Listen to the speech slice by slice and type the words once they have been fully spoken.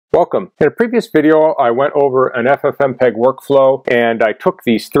Welcome. In a previous video, I went over an FFmpeg workflow, and I took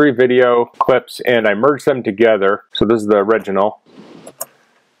these 3 video clips and I merged them together. So this is the original,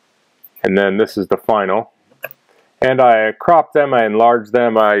 and then this is the final. And I cropped them, I enlarged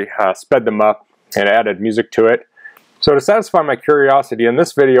them, I sped them up and added music to it. So to satisfy my curiosity, in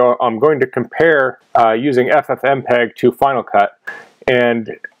this video I'm going to compare using FFmpeg to Final Cut.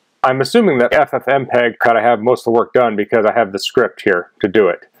 And I'm assuming that FFmpeg could have most of the work done because I have the script here to do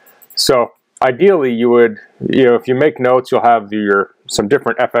it. So ideally you would, if you make notes, you'll have some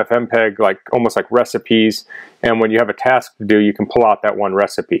different FFmpeg, almost like recipes, and when you have a task to do, you can pull out that one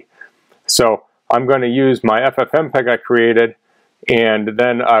recipe. So I'm going to use my FFmpeg I created, and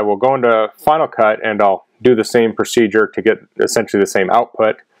then I will go into Final Cut and I'll do the same procedure to get essentially the same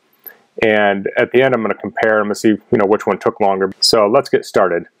output. And at the end I'm going to compare, I'm going to see which one took longer. So let's get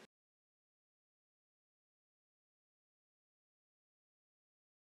started.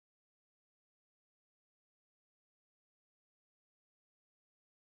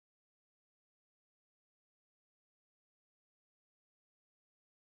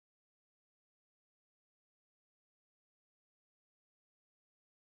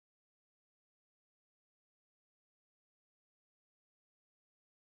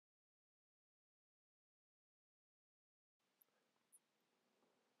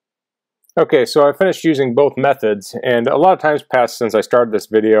 Okay, so I finished using both methods, and a lot of times passed since I started this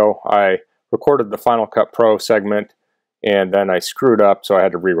video. I recorded the Final Cut Pro segment and then I screwed up, so I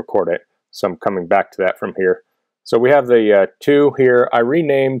had to re-record it. So I'm coming back to that from here. So we have the 2 here. I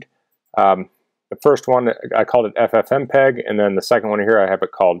renamed the first one, I called it FFmpeg, and then the second one here I have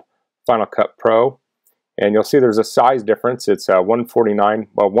it called Final Cut Pro. And you'll see there's a size difference. It's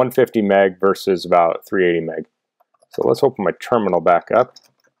 150 meg versus about 380 meg. So let's open my terminal back up.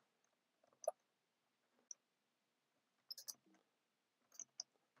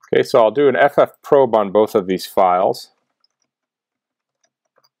 Okay, so I'll do an FF probe on both of these files,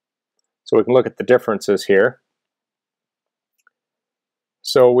 so we can look at the differences here.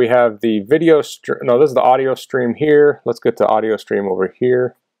 So we have the video stream, no, this is the audio stream here. Let's get the audio stream over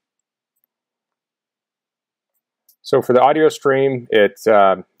here. So for the audio stream,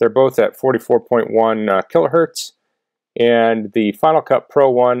 they're both at 44.1 kilohertz, and the Final Cut Pro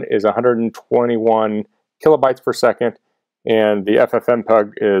one is 121 kilobytes per second, and the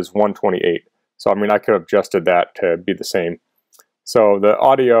FFmpeg is 128. So I mean, I could have adjusted that to be the same. So the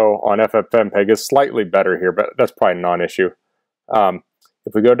audio on FFmpeg is slightly better here, but that's probably a non-issue.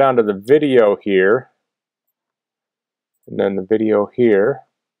 If we go down to the video here, and then the video here,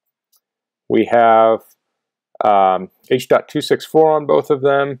 we have H.264 on both of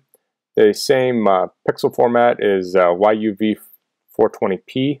them. The same pixel format is YUV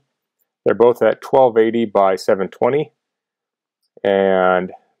 420p. They're both at 1280 by 720.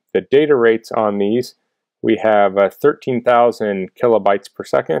 And the data rates on these, we have 13,000 kilobytes per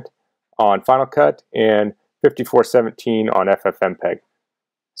second on Final Cut and 5417 on FFmpeg.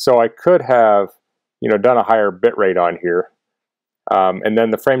 So I could have, done a higher bit rate on here. And then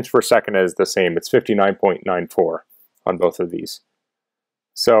the frames per second is the same. It's 59.94 on both of these.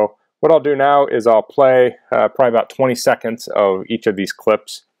 So what I'll do now is I'll play probably about 20 seconds of each of these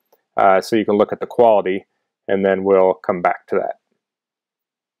clips so you can look at the quality, and then we'll come back to that.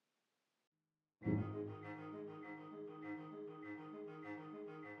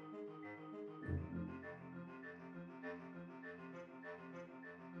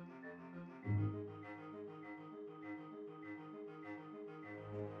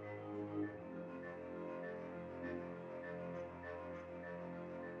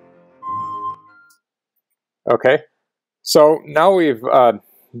 Okay, so now we've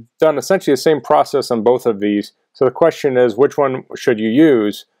done essentially the same process on both of these. So the question is, which one should you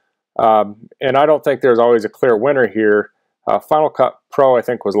use? And I don't think there's always a clear winner here. Final Cut Pro I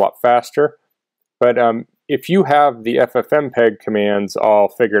think was a lot faster, but if you have the FFmpeg commands all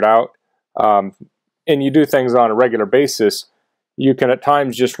figured out and you do things on a regular basis, you can at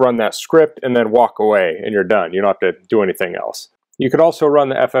times just run that script and then walk away and you're done. You don't have to do anything else. You could also run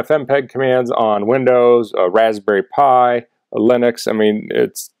the FFmpeg commands on Windows, a Raspberry Pi, a Linux. I mean,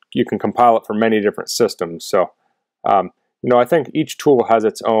 you can compile it for many different systems. So, I think each tool has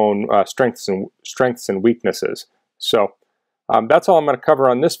its own strengths and weaknesses. So that's all I'm going to cover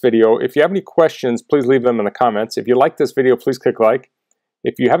on this video. If you have any questions, please leave them in the comments. If you like this video, please click like.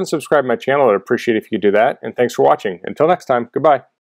 If you haven't subscribed to my channel, I'd appreciate it if you could do that. And thanks for watching. Until next time, goodbye.